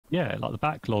yeah, like the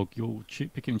backlog, you're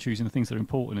picking and choosing the things that are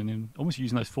important, and then almost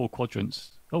using those four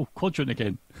quadrants. Oh, quadrant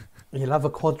again. You love a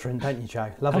quadrant, don't you,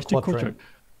 Joe? Love a Hashtag quadrant. quadrant. If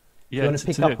you Yeah, want to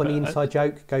pick to do up it. on the But inside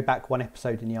joke, go back one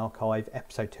episode in the archive,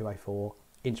 episode 204,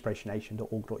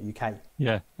 inspirationnation.org.uk.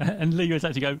 yeah, and Leo is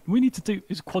actually go. We need to do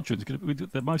is quadrant. We do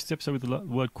the most episode with the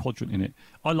word quadrant in it.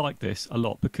 I like this a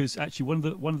lot because actually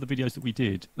one of the videos that we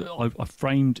did, I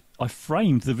framed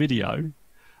the video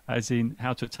as in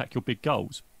how to attack your big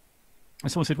goals.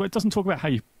 And someone said, well, it doesn't talk about how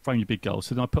you frame your big goals.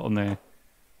 So then I put on there,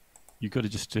 you've got to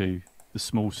just do the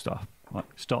small stuff. Like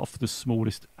start off with the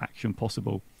smallest action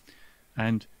possible.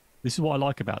 And this is what I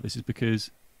like about this is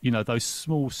because, you know, those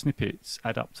small snippets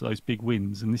add up to those big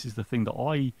wins. And this is the thing that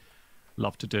I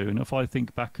love to do. And if I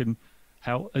think back and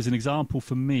how, as an example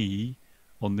for me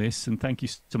on this, and thank you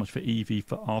so much for Evie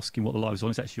for asking what the live is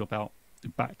on, it's actually about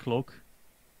backlog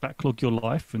your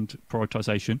life and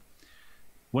prioritization.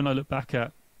 When I look back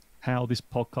at how this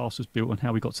podcast was built and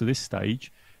how we got to this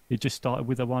stage, it just started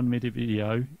with a 1 minute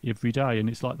video every day, and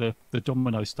it's like the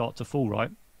dominoes start to fall,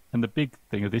 right? And the big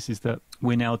thing of this is that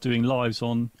we're now doing lives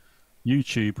on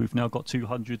YouTube. We've now got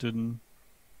 200 and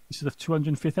this is the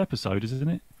 205th episode, isn't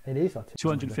it? It is our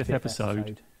 205th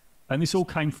episode. And this all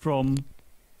came from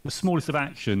the smallest of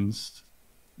actions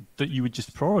that you would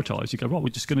just prioritize. You go, right, we're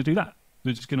just going to do that.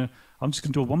 I'm just going to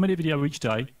do a 1 minute video each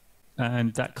day.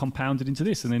 And that compounded into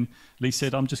this. And then Lee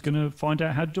said, I'm just going to find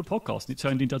out how to do a podcast. And it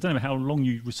turned into, I don't know how long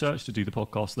you researched to do the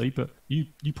podcast, Lee, but you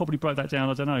probably broke that down,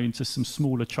 I don't know, into some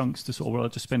smaller chunks to sort of, well, I'll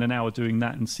just spend an hour doing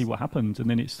that and see what happened. And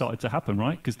then it started to happen,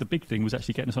 right? Because the big thing was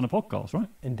actually getting us on a podcast, right?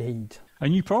 Indeed.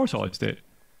 And you prioritized it.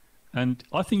 And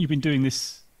I think you've been doing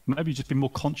this, maybe you've just been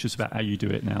more conscious about how you do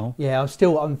it now. Yeah,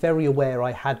 I'm very aware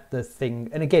I had the thing.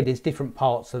 And again, there's different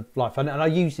parts of life. And I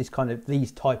use these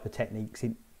type of techniques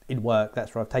in work.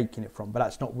 That's where I've taken it from, but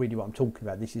that's not really what I'm talking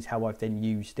about. This is how I've then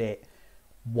used it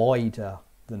wider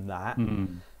than that.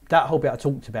 That whole bit I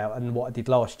talked about and what I did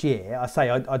last year,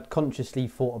 I'd consciously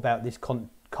thought about this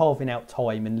carving out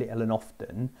time and little and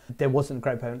often. There wasn't a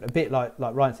great point, a bit like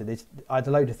Ryan said, I had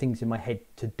a load of things in my head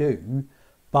to do,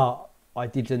 but I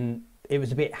didn't, it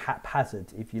was a bit haphazard,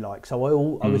 if you like.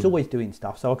 So I was always doing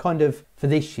stuff. So I kind of, for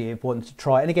this year, wanted to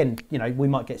try. And again, you know, we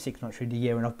might get 6 months through the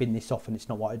year and I've been this off and it's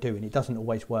not what I do. And it doesn't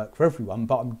always work for everyone,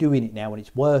 but I'm doing it now and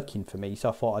it's working for me. So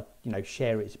I thought I'd, you know,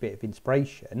 share it as a bit of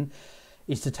inspiration.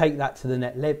 Is to take that to the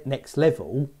next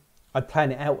level. I'd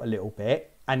plan it out a little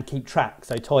bit and keep track.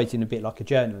 So it ties in a bit like a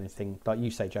journaling thing, like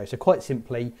you say, Joe. So quite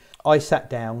simply, I sat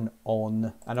down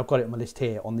on, and I've got it on my list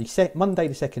here, on the Monday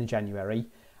the 2nd of January,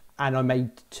 and I made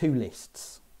 2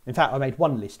 lists. In fact, I made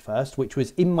 1 list first, which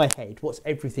was in my head, what's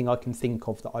everything I can think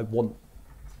of that I want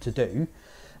to do.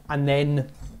 And then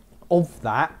of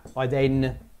that, I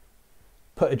then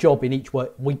put a job in each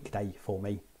weekday for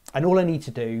me. And all I need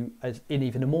to do in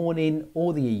either the morning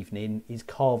or the evening is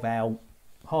carve out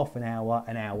half an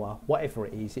hour, whatever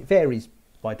it is. It varies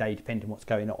by day depending on what's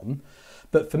going on.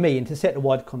 But for me, and to set the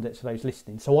wider context for those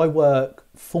listening, so I work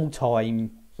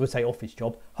full-time, I would say office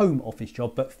job, home office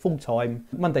job, but full-time,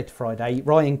 Monday to Friday.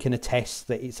 Ryan can attest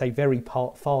that it's a very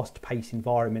fast-paced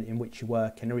environment in which you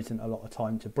work and there isn't a lot of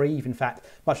time to breathe. In fact,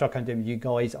 much like I'm doing with you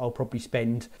guys, I'll probably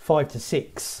spend 5 to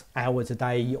 6 hours a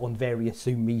day on various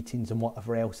Zoom meetings and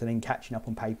whatever else, and then catching up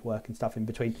on paperwork and stuff in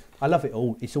between. I love it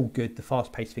all. It's all good. The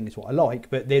fast-paced thing is what I like,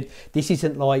 but this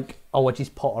isn't like, oh, I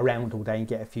just pot around all day and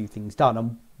get a few things done.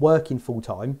 I'm working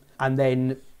full-time, and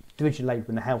then division labour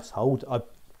in the household,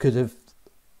 because of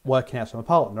working out with my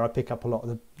partner, I pick up a lot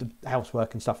of the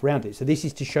housework and stuff around it. So this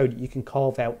is to show that you can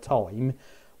carve out time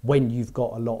when you've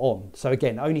got a lot on. So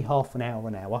again, only half an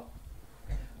hour,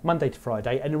 Monday to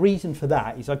Friday. And the reason for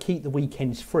that is I keep the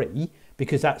weekends free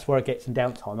because that's where I get some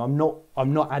downtime.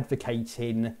 I'm not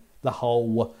advocating the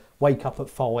whole wake up at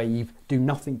 5, do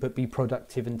nothing but be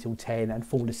productive until 10 and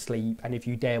fall asleep, and if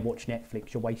you dare watch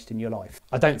Netflix, you're wasting your life.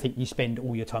 I don't think you spend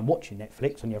all your time watching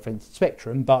Netflix on your friend's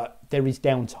spectrum, but there is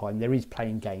downtime, there is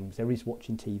playing games, there is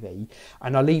watching TV,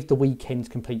 and I leave the weekends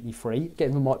completely free.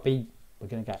 Again, it might be we're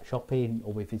going to go out shopping,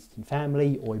 or we're visiting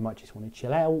family, or we might just want to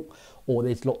chill out, or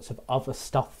there's lots of other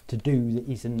stuff to do that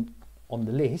isn't on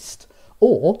the list,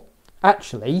 or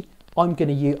actually I've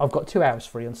got 2 hours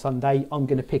free on Sunday, I'm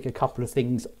going to pick a couple of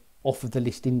things off of the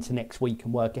list into next week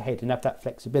and work ahead and have that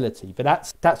flexibility.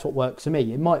 But that's what works for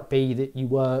me. It might be that you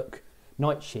work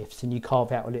night shifts and you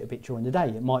carve out a little bit during the day.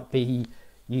 It might be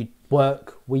you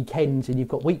work weekends and you've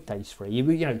got weekdays free.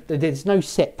 You know, there's no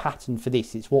set pattern for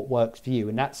this. It's what works for you,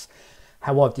 and that's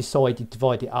how I've decided to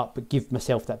divide it up, but give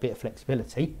myself that bit of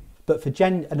flexibility. But for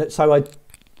so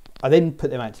I then put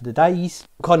them out to the days,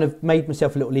 kind of made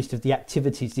myself a little list of the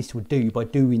activities this would do by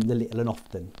doing the little and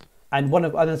often. And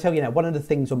I'll tell you now, one of the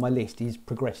things on my list is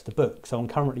progress the book. So I'm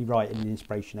currently writing an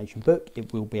Inspiration Nation book.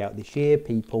 It will be out this year.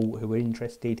 People who are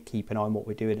interested, keep an eye on what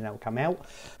we're doing and that will come out.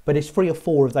 But it's 3 or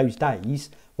 4 of those days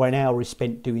where an hour is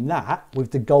spent doing that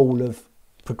with the goal of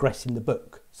progressing the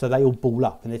book. So they all ball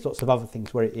up, and there's lots of other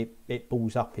things where it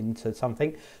balls up into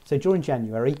something. So during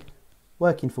January,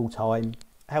 working full time,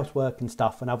 housework and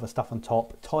stuff and other stuff on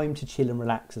top, time to chill and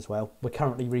relax as well. We're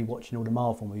currently rewatching all the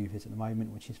Marvel movies at the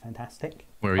moment, which is fantastic.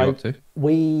 Where are you up to?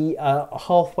 We are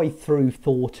halfway through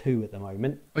Thor 2 at the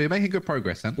moment. Oh, you're making good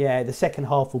progress then? Yeah, the second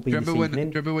half will be this evening. Do you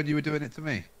remember when you were doing it to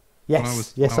me?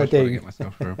 Yes, I do. trying to get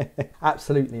myself through.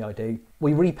 Absolutely, I do.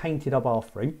 We repainted our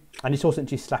bathroom, and it wasn't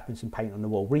just slapping some paint on the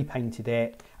wall. Repainted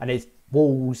it, and there's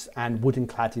walls and wooden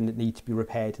cladding that need to be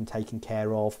repaired and taken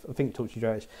care of. I think talked to you,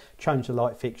 Joe. Changed the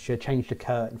light fixture, changed the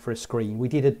curtain for a screen. We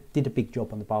did a big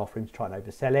job on the bathroom to try and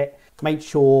oversell it. Made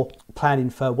sure planning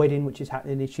for a wedding, which is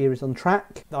happening this year, is on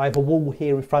track. I have a wall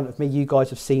here in front of me. You guys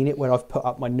have seen it, where I've put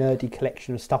up my nerdy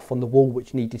collection of stuff on the wall,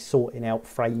 which needed sorting out,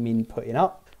 framing, putting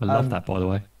up. I love that, by the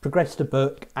way. Progressed the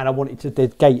book, and I wanted to, the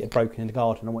gate had broken in the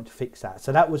garden, I wanted to fix that.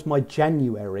 So that was my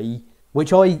January,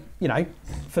 which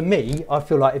for me, I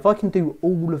feel like if I can do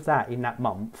all of that in that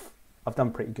month, I've done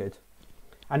pretty good.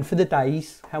 And for the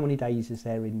days, how many days is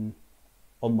there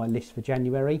on my list for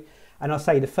January? And I'll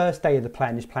say the first day of the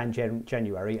plan is planned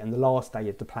January, and the last day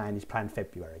of the plan is planned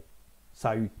February.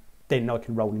 So then I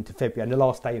can roll into February. And the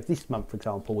last day of this month, for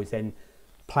example, is then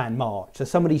plan March. So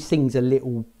some of these things are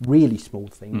little, really small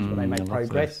things where they make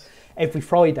progress. Every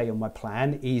Friday on my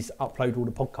plan is upload all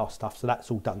the podcast stuff, so that's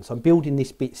all done. So I'm building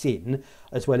this bits in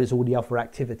as well as all the other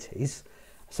activities.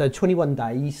 So 21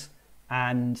 days,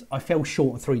 and I fell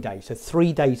short on 3 days. So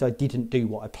 3 days I didn't do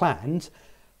what I planned,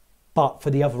 but for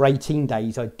the other 18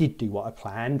 days I did do what I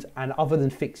planned. And other than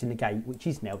fixing the gate, which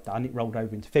is now done, it rolled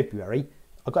over into February,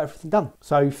 I got everything done.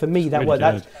 So for me, that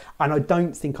worked. And I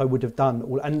don't think I would have done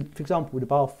all. And for example, with the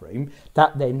bathroom,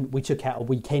 that then we took out a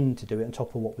weekend to do it on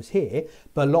top of what was here.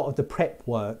 But a lot of the prep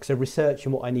work, so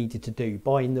researching what I needed to do,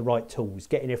 buying the right tools,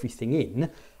 getting everything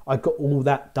in, I got all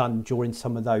that done during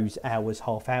some of those hours,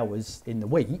 half hours in the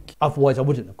week. Otherwise, I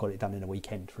wouldn't have got it done in a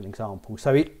weekend, for an example.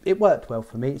 So it worked well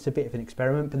for me. It's a bit of an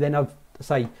experiment. But then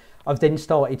I've then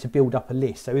started to build up a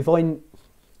list. So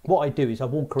what I do is I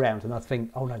walk around and I think,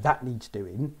 oh no, that needs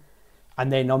doing.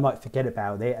 And then I might forget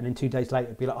about it. And then 2 days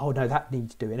later, be like, oh no, that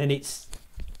needs doing. And it's,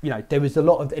 there was a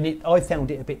lot of, I found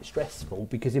it a bit stressful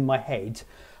because in my head,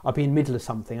 I'd be in the middle of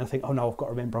something. I think, oh no, I've got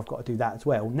to remember, I've got to do that as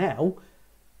well. Now,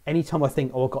 anytime I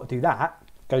think, oh, I've got to do that,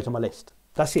 it goes on my list.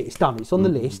 That's it, it's done, it's on the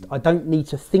list. I don't need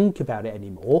to think about it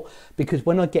anymore, because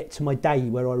when I get to my day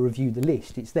where I review the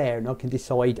list, it's there and I can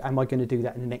decide, am I going to do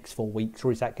that in the next 4 weeks,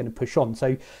 or is that going to push on?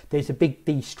 So there's a big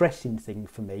de-stressing thing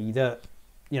for me that,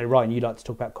 Ryan, you like to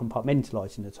talk about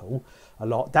compartmentalising at all a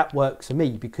lot. That works for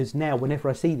me, because now whenever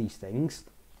I see these things,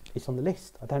 it's on the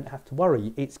list. I don't have to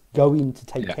worry. It's going to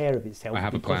take care of itself. I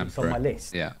have because a plan it's on my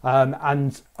list. Yeah.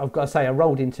 And I've got to say, I've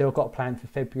got a plan for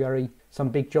February. Some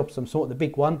big jobs. I'm sorting the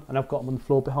big one, and I've got them on the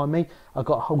floor behind me. I've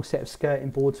got a whole set of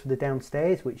skirting boards for the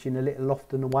downstairs, which in a little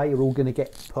loft and away are all going to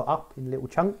get put up in little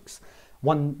chunks.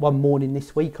 One morning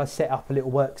this week, I set up a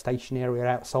little workstation area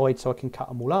outside so I can cut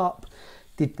them all up.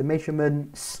 Did the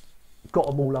measurements, got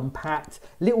them all unpacked.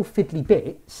 Little fiddly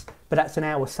bits, but that's an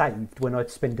hour saved when I'd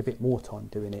spend a bit more time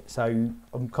doing it. So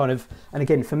I'm and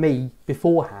again, for me,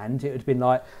 beforehand, it would have been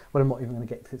like, well, I'm not even going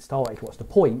to get started. What's the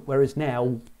point? Whereas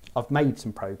now, I've made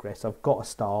some progress. I've got a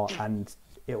start, and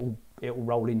it'll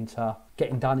roll into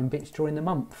getting done in bits during the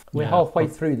month. We're halfway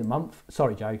through the month.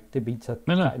 Sorry, Joe, did be to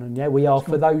chatting on. Yeah, we are.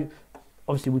 For those,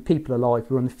 obviously, with people alive,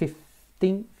 we're on the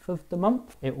 15th of the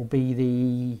month. It will be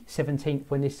the 17th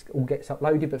when this all gets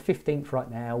uploaded, but 15th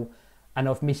right now. And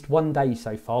I've missed 1 day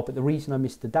so far. But the reason I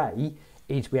missed the day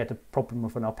is we had a problem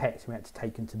with one of our pets, and we had to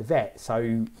take them to the vet.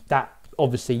 So that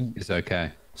obviously is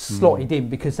okay. Slotted in,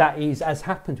 because that is, as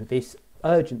happened with this,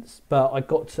 urgent. But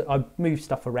I moved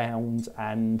stuff around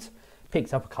and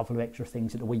picked up a couple of extra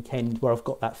things at the weekend where I've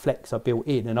got that flex I built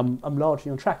in, and I'm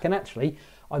largely on track. And actually,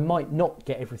 I might not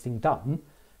get everything done,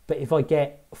 but if I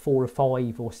get 4 of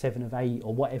 5 or 7 of 8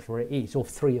 or whatever it is, or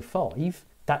 3 of 5,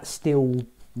 that's still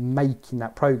making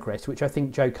that progress, which I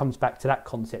think, Joe, comes back to that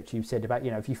concept you said about,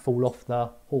 if you fall off the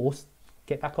horse,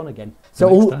 get back on again. So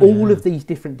all of these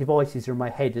different devices are in my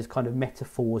head as kind of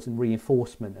metaphors and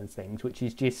reinforcement and things, which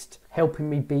is just helping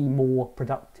me be more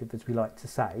productive, as we like to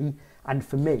say. And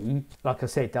for me, like I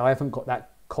said, I haven't got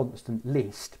that constant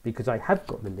list, because I have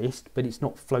got the list, but it's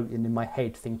not floating in my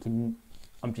head thinking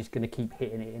I'm just going to keep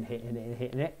hitting it and hitting it and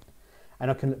hitting it. And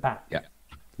I can look back. Yeah.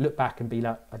 look back and be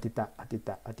like, I did that, I did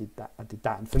that, I did that, I did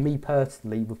that. And for me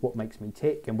personally, with what makes me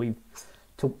tick, and we've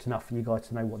talked enough for you guys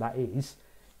to know what that is,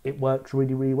 it works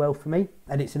really, really well for me.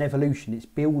 And it's an evolution. It's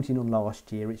building on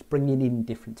last year. It's bringing in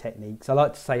different techniques. I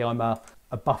like to say I'm a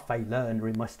buffet learner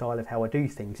in my style of how I do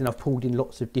things, and I've pulled in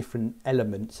lots of different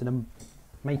elements and I'm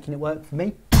making it work for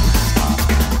me.